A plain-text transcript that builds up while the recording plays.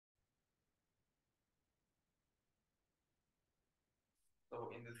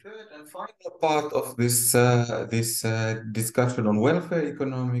In the third and final part of this discussion on welfare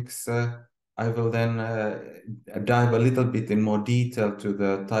economics, I will then dive a little bit in more detail to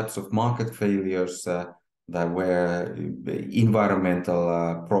the types of market failures that where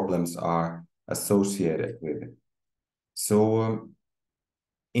environmental problems are associated with. So,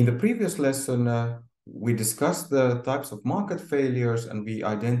 in the previous lesson, we discussed the types of market failures, and we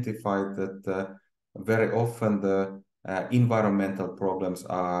identified that very often the environmental problems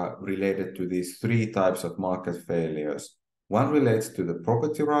are related to these three types of market failures. One relates to the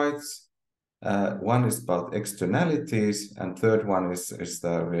property rights, one is about externalities, and third one is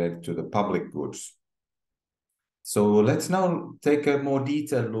related to the public goods. So let's now take a more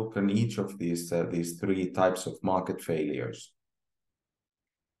detailed look on each of these three types of market failures.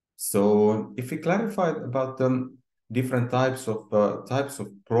 So if we clarified about the different types of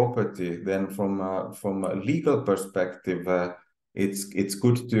property, then from a legal perspective, it's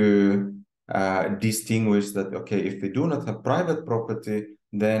good to distinguish that, okay, if we do not have private property,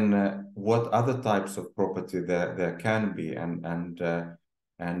 then what other types of property there can be, and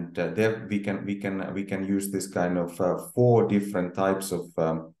there we can use this kind of four different types of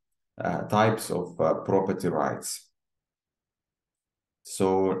property rights.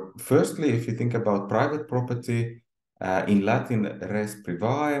 So firstly, if you think about private property, in Latin res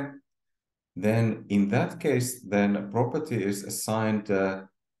privae, then in that case, then property is assigned to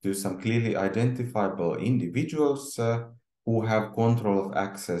some clearly identifiable individuals who have control of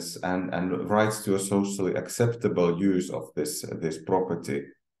access and rights to a socially acceptable use of this property.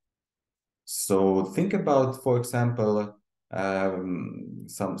 So think about, for example,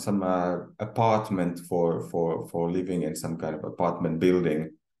 some apartment for living in some kind of apartment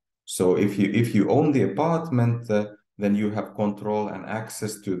building. So if you own the apartment, then you have control and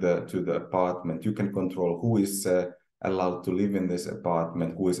access to the apartment. You can control who is allowed to live in this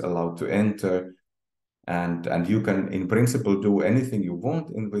apartment, who is allowed to enter, and you can in principle do anything you want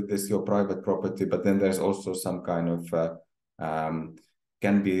with this your private property. But then there's also some kind of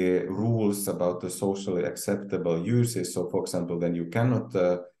can be rules about the socially acceptable uses. So, for example, then you cannot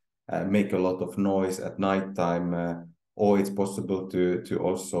make a lot of noise at nighttime, or it's possible to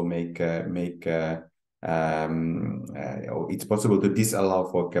also it's possible to disallow,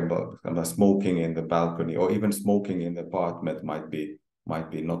 for example, smoking in the balcony, or even smoking in the apartment might be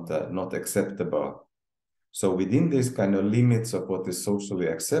not acceptable. So within these kind of limits of what is socially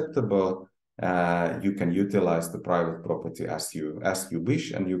acceptable, you can utilize the private property as you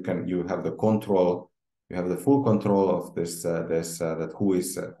wish, and you have the control, you have the full control of this that who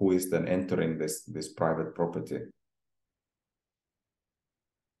is then entering this private property.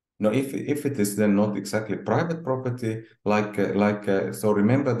 Now, if it is then not exactly private property, so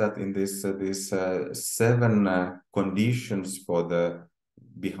remember that in these seven conditions for the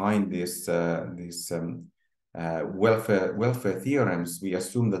behind this welfare theorems, we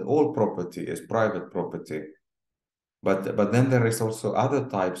assume that all property is private property, but then there is also other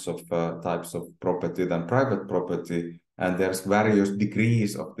types of property than private property, and there's various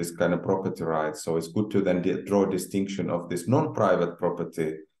degrees of this kind of property rights. So it's good to then draw a distinction of this non-private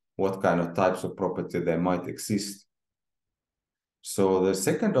property, what kind of types of property there might exist. So the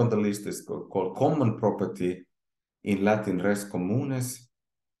second on the list is called common property, in Latin res communes.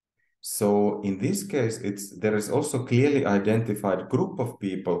 So in this case, there is also clearly identified group of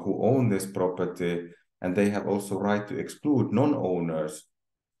people who own this property, and they have also right to exclude non-owners,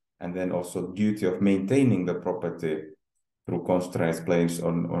 and then also duty of maintaining the property through constraints placed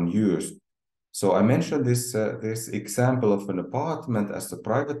on use. So I mentioned this example of an apartment as a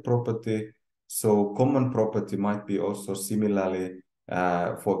private property. So common property might be also similarly,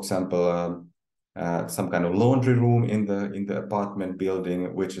 for example, some kind of laundry room in the apartment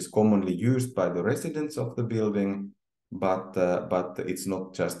building, which is commonly used by the residents of the building, but it's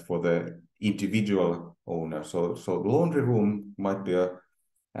not just for the individual owner. So laundry room might be a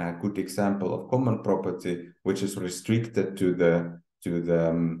good example of common property, which is restricted to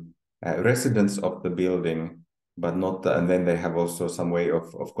the residents of the building, but not. And then they have also some way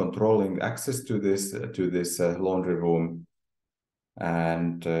of controlling access to this laundry room.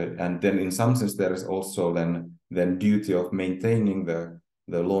 And then in some sense there is also then duty of maintaining the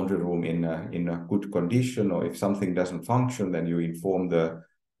laundry room in a good condition, or if something doesn't function, then you inform the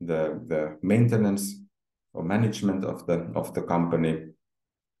maintenance or management of the company.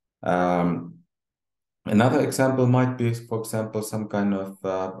 Another example might be, for example, some kind of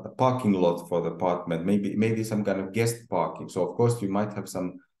a parking lot for the apartment, maybe some kind of guest parking. So of course you might have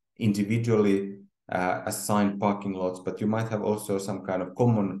some individually assigned parking lots, but you might have also some kind of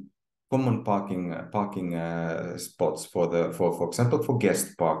common common parking spots for example, for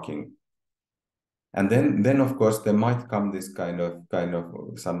guest parking. And then of course there might come this kind of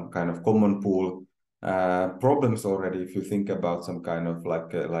some kind of common pool problems already. If you think about some kind of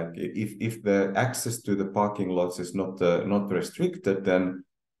like if the access to the parking lots is not restricted, then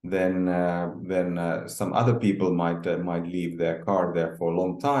some other people might leave their car there for a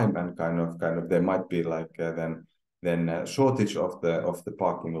long time, and kind of there might be like then shortage of the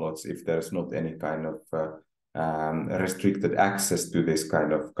parking lots if there's not any kind of restricted access to this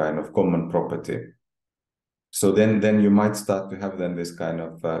kind of common property. So then you might start to have then this kind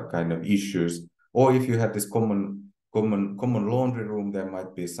of issues. Or if you have this common laundry room, there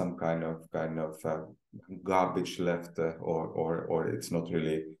might be some kind of garbage left, or it's not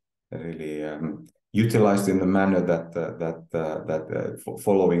really utilized in the manner that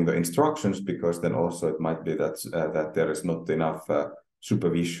following the instructions, because then also it might be that there is not enough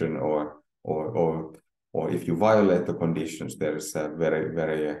supervision, or if you violate the conditions, there is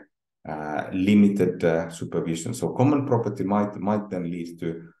very limited supervision. So common property might then lead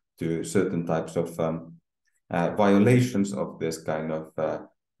to certain types of violations of this kind of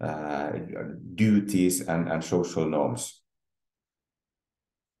duties and social norms.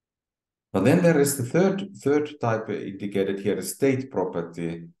 But then there is the third type indicated here, the state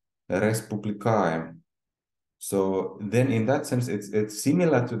property, res publicae. So then in that sense, it's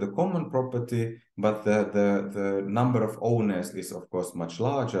similar to the common property, but the number of owners is of course much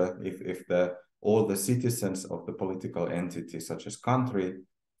larger if all the citizens of the political entity, such as country,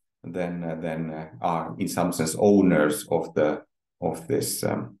 then are in some sense owners of this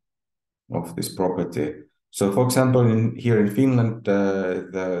property. So for example, here in Finland,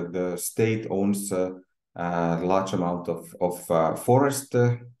 the state owns a large amount of forest,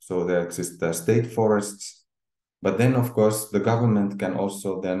 so there exist state forests. But then, of course, the government can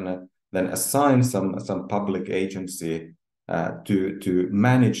also then assign some public agency to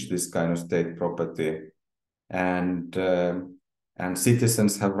manage this kind of state property, and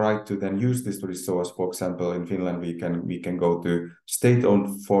citizens have right to then use this resource. For example, in Finland, we can go to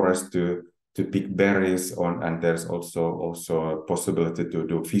state-owned forest to pick berries on, and there's also a possibility to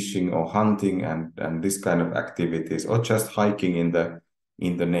do fishing or hunting and this kind of activities, or just hiking in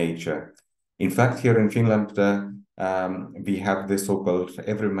the nature. In fact, here in Finland, we have the so-called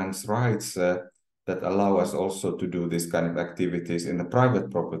everyman's rights that allow us also to do this kind of activities in the private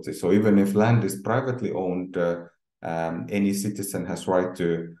property. So even if land is privately owned, any citizen has right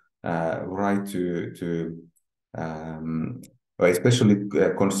to especially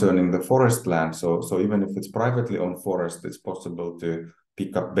concerning the forest land. So even if it's privately owned forest, it's possible to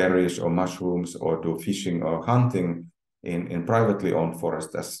pick up berries or mushrooms or do fishing or hunting in privately owned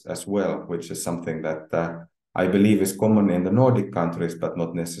forest as well, which is something that I believe is common in the Nordic countries, but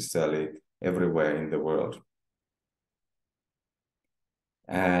not necessarily everywhere in the world.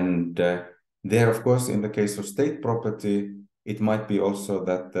 And there, of course, in the case of state property, it might be also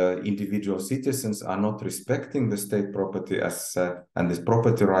that individual citizens are not respecting the state property and this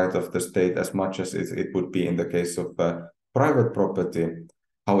property right of the state as much as it would be in the case of private property.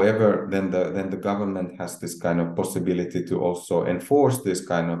 However, then the government has this kind of possibility to also enforce this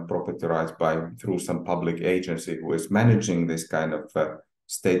kind of property rights through some public agency who is managing this kind of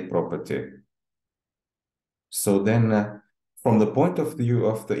state property. So then, from the point of view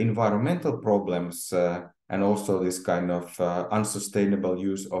of the environmental problems and also this kind of unsustainable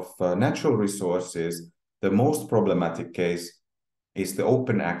use of natural resources, the most problematic case is the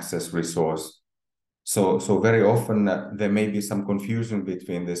open access resource. So very often there may be some confusion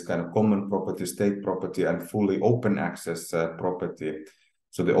between this kind of common property, state property, and fully open access property.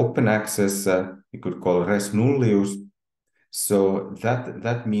 So the open access we could call res nullius. So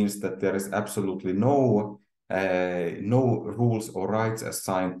that means that there is absolutely no rules or rights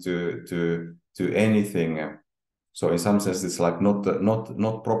assigned to anything. So in some sense, it's like not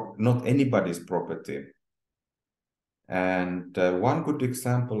anybody's property. And one good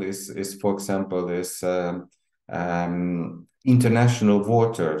example is for example this international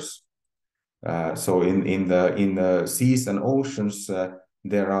waters. So in the seas and oceans,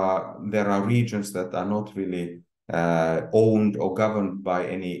 there are regions that are not really owned or governed by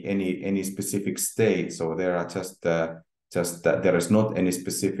any specific state. So there are just that there is not any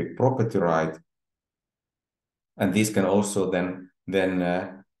specific property right, and these can also then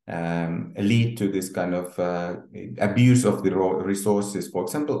lead to this kind of abuse of the resources. For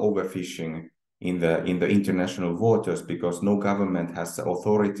example, overfishing in the international waters, because no government has the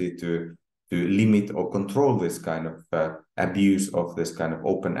authority to limit or control this kind of abuse of this kind of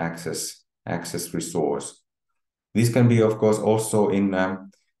open access resource. This can be, of course, also in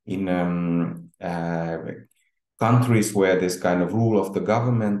countries where this kind of rule of the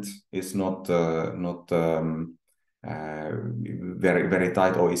government is not very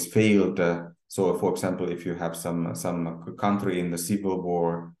tight or is failed. So, for example, if you have some country in the civil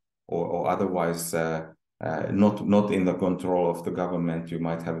war or otherwise not in the control of the government, you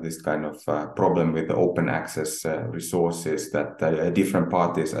might have this kind of problem with the open access resources that different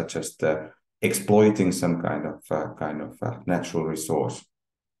parties are just exploiting some kind of natural resource.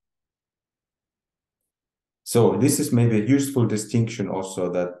 So this is maybe a useful distinction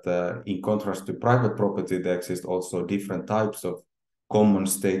also, that in contrast to private property, there exist also different types of common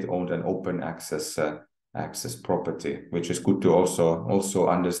state-owned and open access property, which is good to also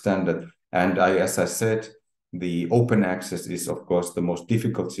understand that. And as I said, the open access is of course the most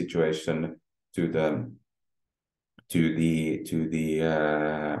difficult situation related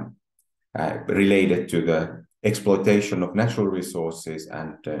to the exploitation of natural resources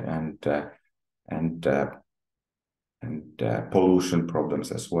and pollution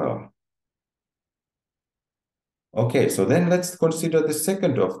problems as well. Okay, so then let's consider the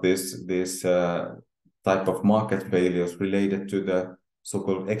second of this type of market failures related to the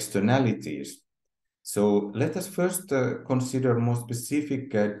so-called externalities. So let us first consider more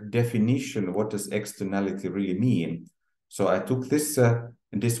specific definition. What does externality really mean? So I took this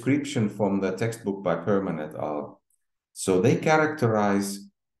description from the textbook by Perman et al. So they characterize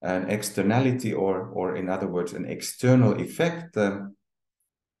an externality, or in other words, an external effect, that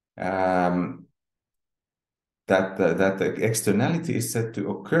the externality is said to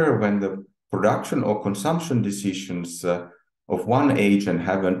occur when the production or consumption decisions of one agent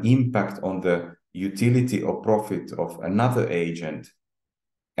have an impact on the utility or profit of another agent.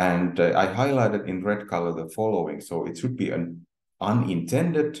 And I highlighted in red color the following. So it should be an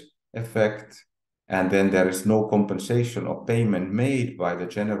unintended effect, and then there is no compensation or payment made by the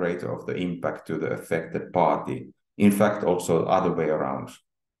generator of the impact to the affected party. In fact, also other way around.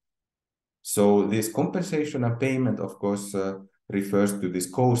 So this compensation and payment, of course, refers to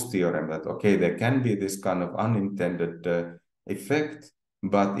this Coase theorem that, okay, there can be this kind of unintended effect,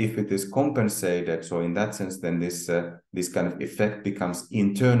 but if it is compensated, so in that sense, then this kind of effect becomes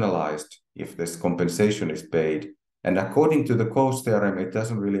internalized if this compensation is paid. And according to the Coase theorem, it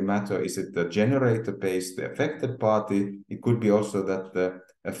doesn't really matter, is it the generator pays the affected party? It could be also that the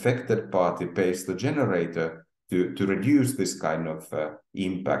affected party pays the generator to reduce this kind of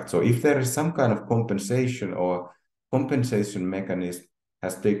impact. So if there is some kind of compensation or compensation mechanism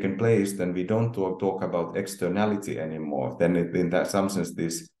has taken place, then we don't talk about externality anymore. Then in that some sense,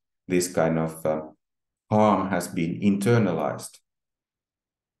 this kind of harm has been internalized.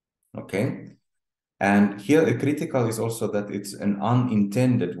 Okay. And here the critical is also that it's an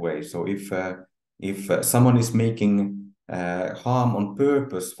unintended way. So if someone is making harm on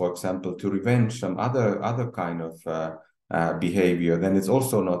purpose, for example, to revenge some other kind of behavior, then it's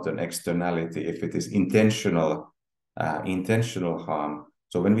also not an externality if it is intentional harm.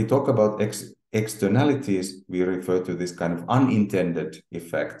 So when we talk about externalities, we refer to this kind of unintended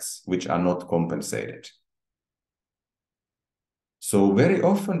effects which are not compensated. So very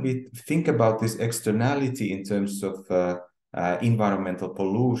often we think about this externality in terms of environmental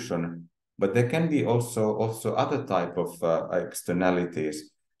pollution, but there can be also other type of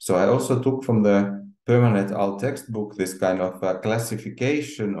externalities. So I also took from the Perman et al. Textbook this kind of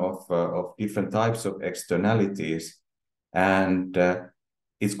classification of different types of externalities, and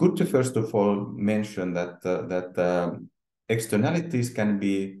it's good to first of all mention that externalities can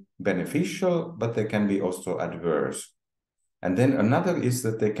be beneficial, but they can be also adverse. And then another is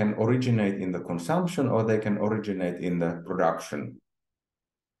that they can originate in the consumption or they can originate in the production.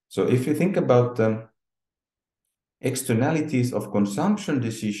 So if you think about externalities of consumption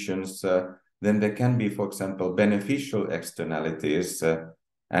decisions, then there can be, for example, beneficial externalities.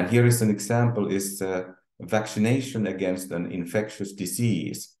 And here is an example, is vaccination against an infectious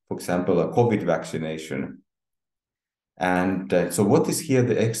disease, for example, a COVID vaccination. And so what is here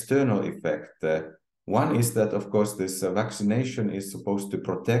the external effect? One is that, of course, this vaccination is supposed to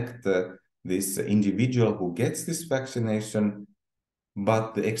protect this individual who gets this vaccination,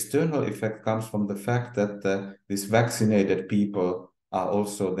 but the external effect comes from the fact that these vaccinated people are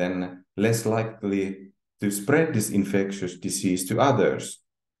also then less likely to spread this infectious disease to others.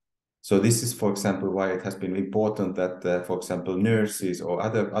 So this is, for example, why it has been important that, for example, nurses or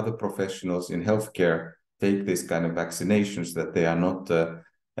other professionals in healthcare take this kind of vaccinations, that they are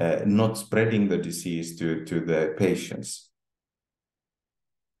not spreading the disease to the patients.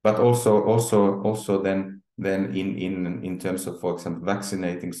 But also then in terms of, for example,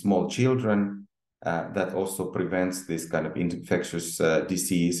 vaccinating small children, that also prevents this kind of infectious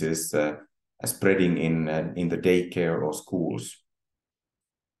diseases spreading in the daycare or schools.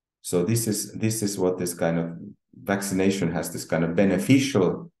 So this is what this kind of vaccination has, this kind of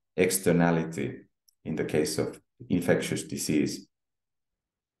beneficial externality in the case of infectious disease.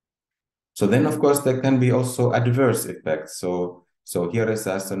 So then, of course, there can be also adverse effects. So here is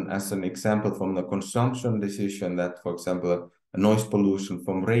as an example from the consumption decision that, for example, noise pollution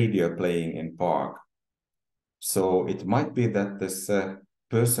from radio playing in park. So it might be that this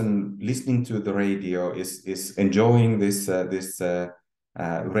person listening to the radio is enjoying this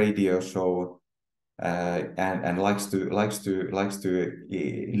radio show and likes to listen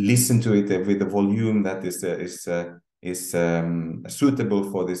to it with a volume that is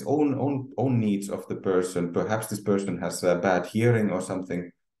suitable for this own needs of the person. Perhaps this person has a bad hearing or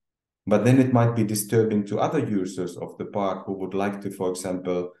something, but then it might be disturbing to other users of the park who would like to, for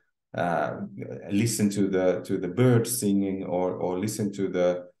example, listen to the birds singing or listen to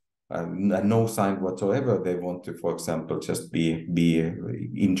the no sound whatsoever. They want to, for example, just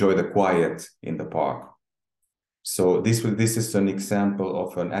enjoy the quiet in the park. So this is an example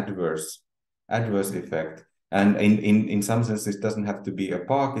of an adverse effect. And in some sense, this doesn't have to be a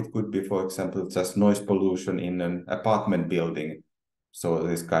park. It could be, for example, just noise pollution in an apartment building. So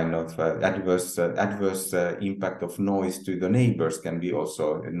this kind of adverse impact of noise to the neighbors can be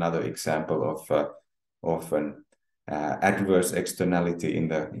also another example of an adverse externality in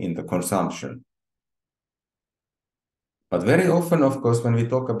the consumption. But very often, of course, when we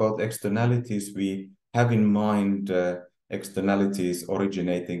talk about externalities, we have in mind externalities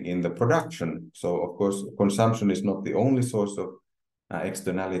originating in the production. So, of course, consumption is not the only source of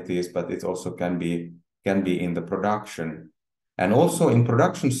externalities, but it also can be in the production. And also in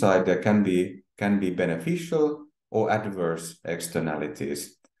production side, there can be beneficial or adverse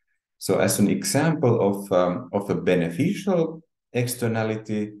externalities. So as an example of a beneficial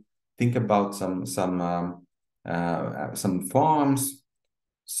externality, think about some farms.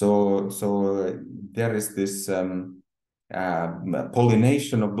 So there is this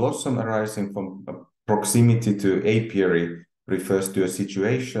pollination of blossom arising from proximity to apiary refers to a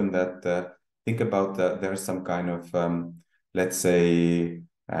situation that think about there's some kind of let's say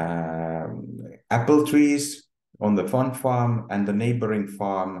apple trees on the fun farm, and the neighboring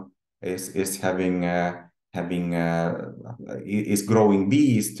farm is having is growing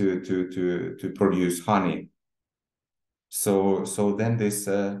bees to produce honey. So then this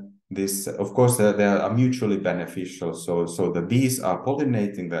of course they are mutually beneficial. So the bees are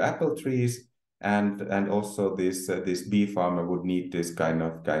pollinating the apple trees, and also this bee farmer would need this kind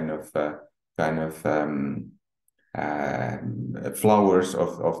of flowers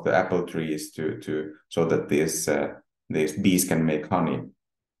of the apple trees to so that these bees can make honey.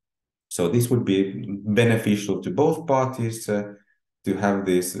 So this would be beneficial to both parties to have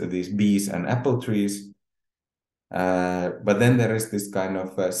these bees and apple trees. But then there is this kind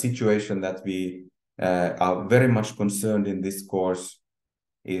of situation that we are very much concerned in this course,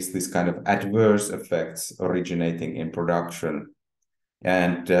 is this kind of adverse effects originating in production.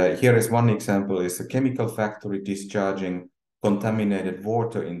 And here is one example: is a chemical factory discharging contaminated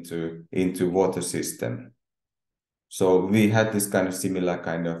water into water system. So we had this kind of similar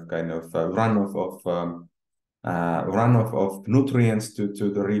kind of runoff of nutrients to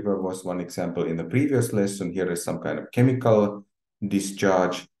the river was one example in the previous lesson. Here is some kind of chemical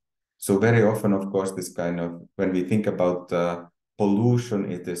discharge. So very often, of course, this kind of, when we think about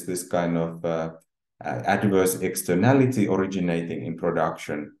pollution, it is this kind of adverse externality originating in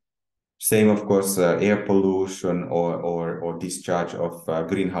production. Same, of course, air pollution or discharge of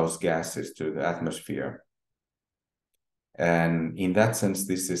greenhouse gases to the atmosphere. And in that sense,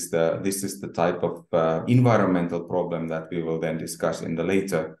 this is the type of environmental problem that we will then discuss in the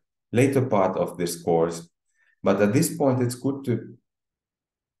later part of this course. But at this point, it's good to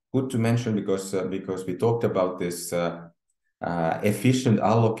mention, because we talked about this efficient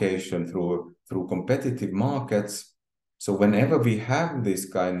allocation through competitive markets. So whenever we have this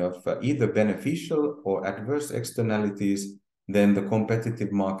kind of either beneficial or adverse externalities, then the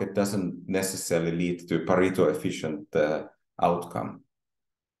competitive market doesn't necessarily lead to Pareto efficient outcome.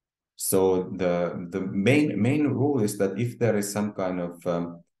 So the main rule is that if there is some kind of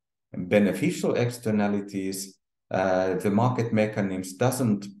beneficial externalities, the market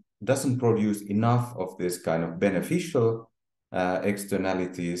mechanism doesn't produce enough of this kind of beneficial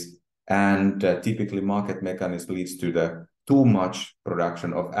externalities, and typically market mechanism leads to the too much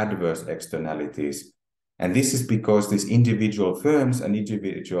production of adverse externalities. And this is because these individual firms and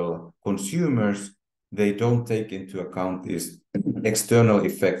individual consumers, they don't take into account these external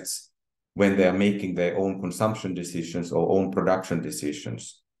effects when they are making their own consumption decisions or own production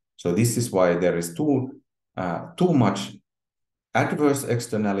decisions. So this is why there is too much adverse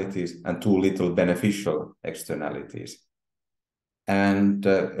externalities and too little beneficial externalities. And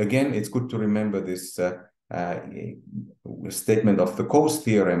again, it's good to remember this statement of the Coase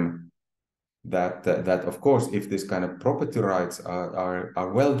theorem that of course, if this kind of property rights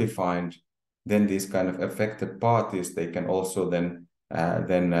are well defined, then these kind of affected parties, they can also then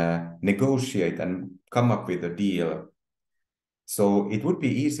negotiate and come up with a deal. So it would be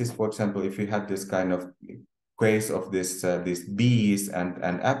easiest, for example, if you had this kind of case of this these bees and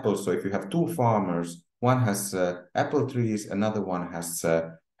apples. So if you have two farmers, one has apple trees, another one has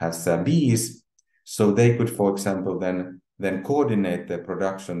bees. So they could, for example, then coordinate the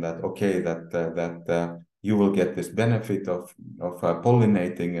production. That okay, that you will get this benefit of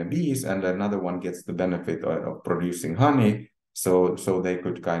pollinating bees, and another one gets the benefit of producing honey. So they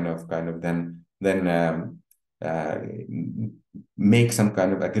could kind of then make some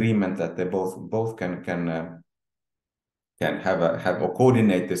kind of agreement that they both can have or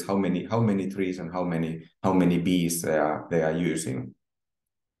coordinate this, how many trees and how many bees they are using.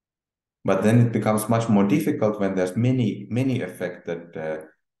 But then it becomes much more difficult when there's many affected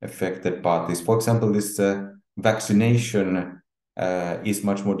parties. For example, this vaccination is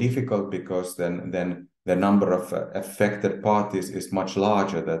much more difficult because then the number of affected parties is much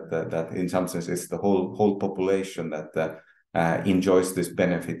larger. That in some sense is the whole population that enjoys these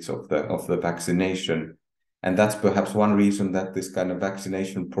benefits of the vaccination, and that's perhaps one reason that this kind of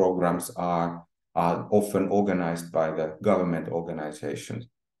vaccination programs are often organized by the government organizations.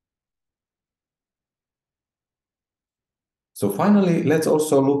 So finally, let's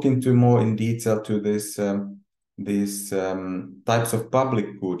also look into more in detail to these types of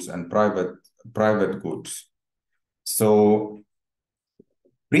public goods and private goods. So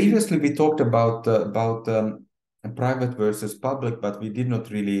previously we talked about private versus public, but we did not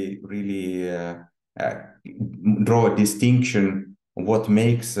really draw a distinction on what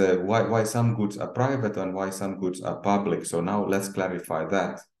makes why some goods are private and why some goods are public. So now let's clarify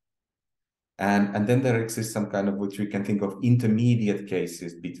that. And then there exists some kind of, which we can think of, intermediate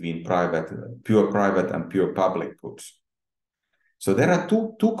cases between pure private and pure public goods. So there are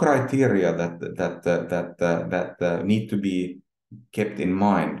two criteria that need to be kept in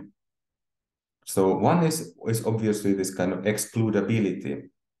mind. So one is obviously this kind of excludability.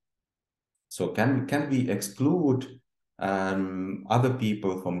 So can we exclude other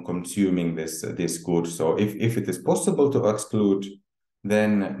people from consuming this good? So if it is possible to exclude,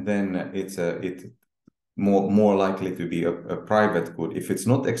 then it's more likely to be a private good. If it's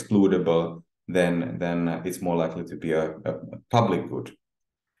not excludable, then it's more likely to be a public good.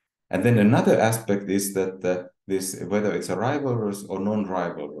 And then another aspect is that this, whether it's a rivalrous or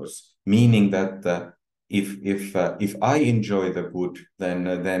non-rivalrous, meaning that if I enjoy the good, then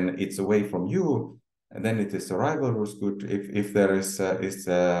it's away from you, and then it is a rivalrous good. If there is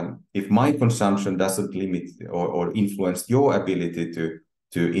if my consumption doesn't limit or influence your ability to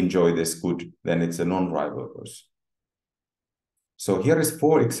enjoy this good, then it's a non-rivalrous. So here is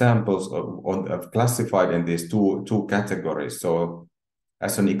 4 examples of classified in these two categories. So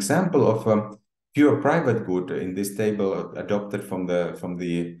as an example of pure private good in this table adopted from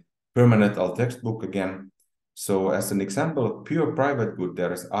the permanent alt textbook again. So as an example of pure private good,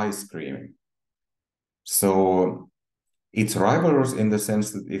 there is ice cream. So it's rivalrous in the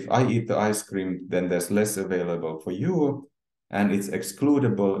sense that if I eat the ice cream, then there's less available for you. And it's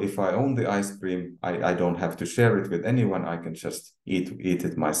excludable. If I own the ice cream, I don't have to share it with anyone. I can just eat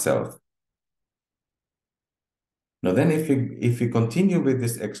it myself. Now then, if we continue with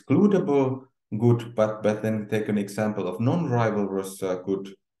this excludable good, but then take an example of non-rivalrous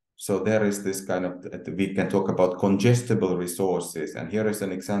good. So there is this kind of, we can talk about congestible resources. And here is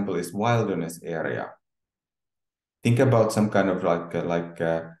an example, is wilderness area. Think about some kind of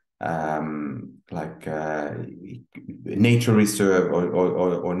nature reserve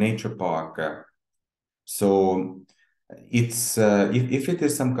or nature park. So it's if it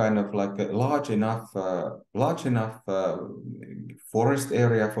is some kind of like a large enough forest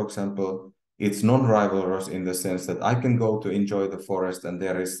area, for example, it's non-rivalrous in the sense that I can go to enjoy the forest, and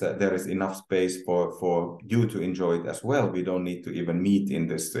there is enough space for you to enjoy it as well. We don't need to even meet in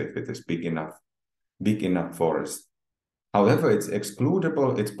this if it is big enough forest. However, it's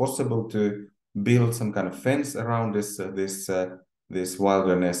excludable. It's possible to build some kind of fence around this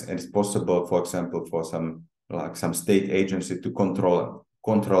wilderness, and it's possible, for example, for some state agency to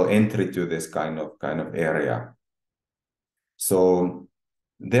control entry to this kind of area. So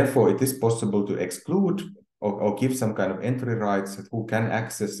therefore, it is possible to exclude or give some kind of entry rights who can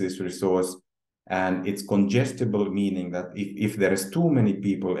access this resource. And it's congestible, meaning that if there is too many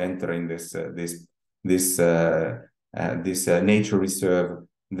people entering this nature reserve,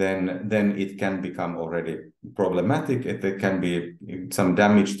 then it can become already problematic. There can be some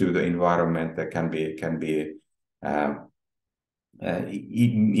damage to the environment. There can be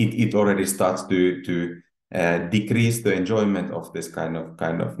it already starts to decrease the enjoyment of this kind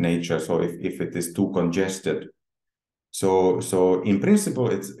of nature. So if it is too congested, so in principle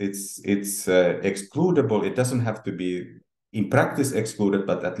it's excludable. It doesn't have to be in practice excluded,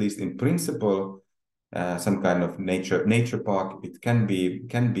 but at least in principle, some kind of nature park, it can be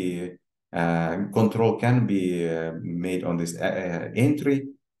control can be made on this entry,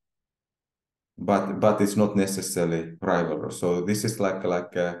 but it's not necessarily rivalrous. So this is like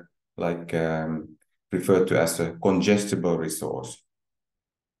referred to as a congestible resource.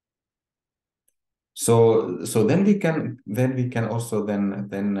 So then we can also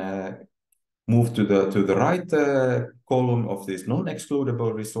move to the right column of these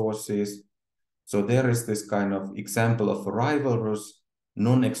non-excludable resources. So there is this kind of example of a rivalrous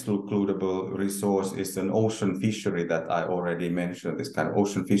non-excludable resource is an ocean fishery that I already mentioned, this kind of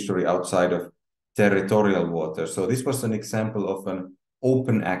ocean fishery outside of territorial water. So this was an example of an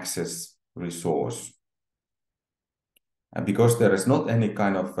open access resource. And because there is not any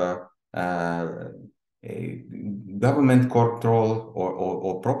kind of a government control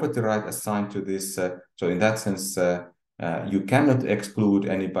or property right assigned to this, so in that sense, you cannot exclude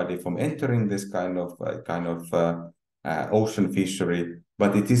anybody from entering this kind of ocean fishery,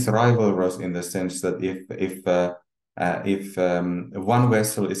 but it is rivalrous in the sense that if one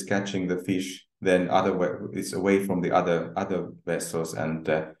vessel is catching the fish, then it's away from the other vessels, and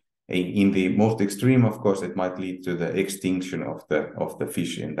in the most extreme, of course, it might lead to the extinction of the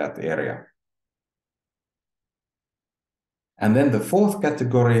fish in that area. And then the fourth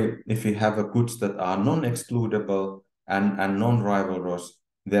category, if we have goods that are non-excludable and non-rivalrous,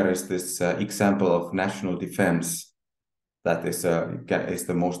 there is this example of national defense that is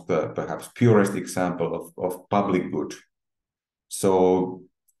the most perhaps purest example of public good. So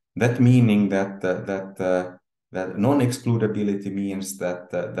that meaning that non-excludability means that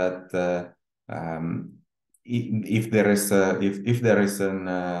if there is an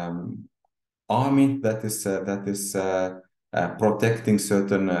army that is protecting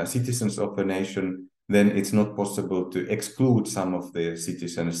certain citizens of a nation, then it's not possible to exclude some of the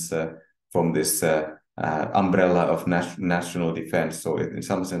citizens from this umbrella of national defense. So in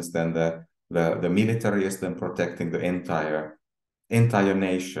some sense, then the military is then protecting the entire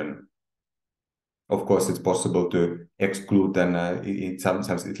nation. Of course, it's possible to exclude, and in some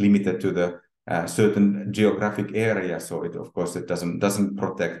sense, it's limited to the certain geographic area. So of course, it doesn't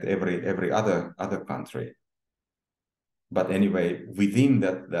protect every other country. But anyway, within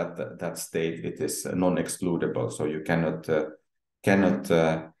that state, it is non-excludable. So you cannot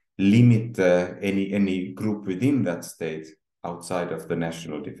limit any group within that state outside of the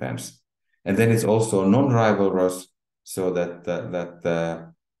national defense. And then it's also non-rivalrous, so that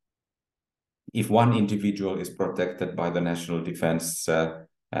if one individual is protected by the national defense,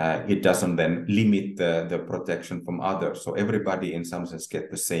 it doesn't then limit the protection from others. So everybody, in some sense,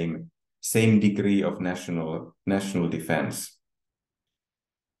 get the same degree of national defense.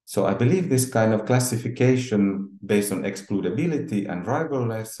 So I believe this kind of classification based on excludability and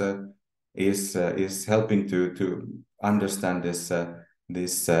rivalrous is helping to understand this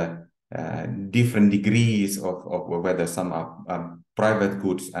different degrees of whether some are private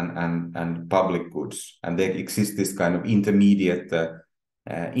goods and public goods, and there exists this kind of intermediate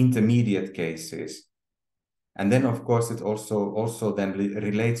cases. And then, of course, it also then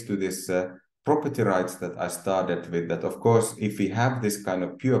relates to this property rights that I started with, that, of course, if we have this kind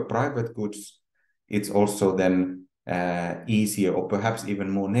of pure private goods, it's also then easier or perhaps even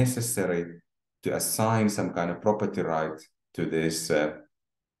more necessary to assign some kind of property right to this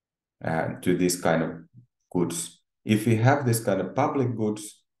kind of goods. If we have this kind of public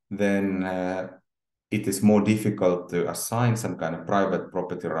goods, then it is more difficult to assign some kind of private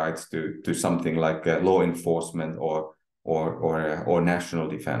property rights to something like law enforcement or national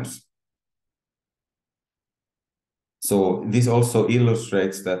defense. So this also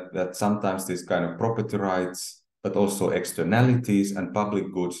illustrates that sometimes this kind of property rights, but also externalities and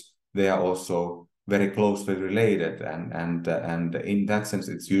public goods, they are also very closely related, and in that sense,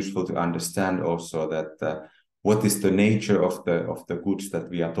 it's useful to understand also that what is the nature of the goods that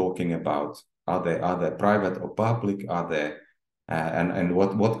we are talking about. Are they private or public? Are they and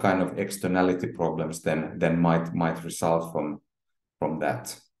what kind of externality problems then might result from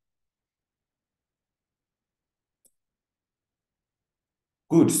that?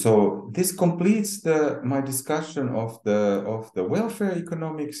 Good. So this completes my discussion of the welfare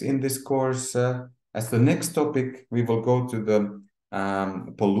economics in this course. As the next topic, we will go to the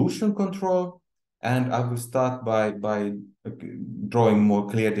pollution control, and I will start by drawing more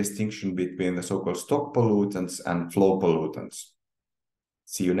clear distinction between the so-called stock pollutants and flow pollutants.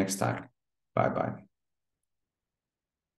 See you next time. Bye-bye.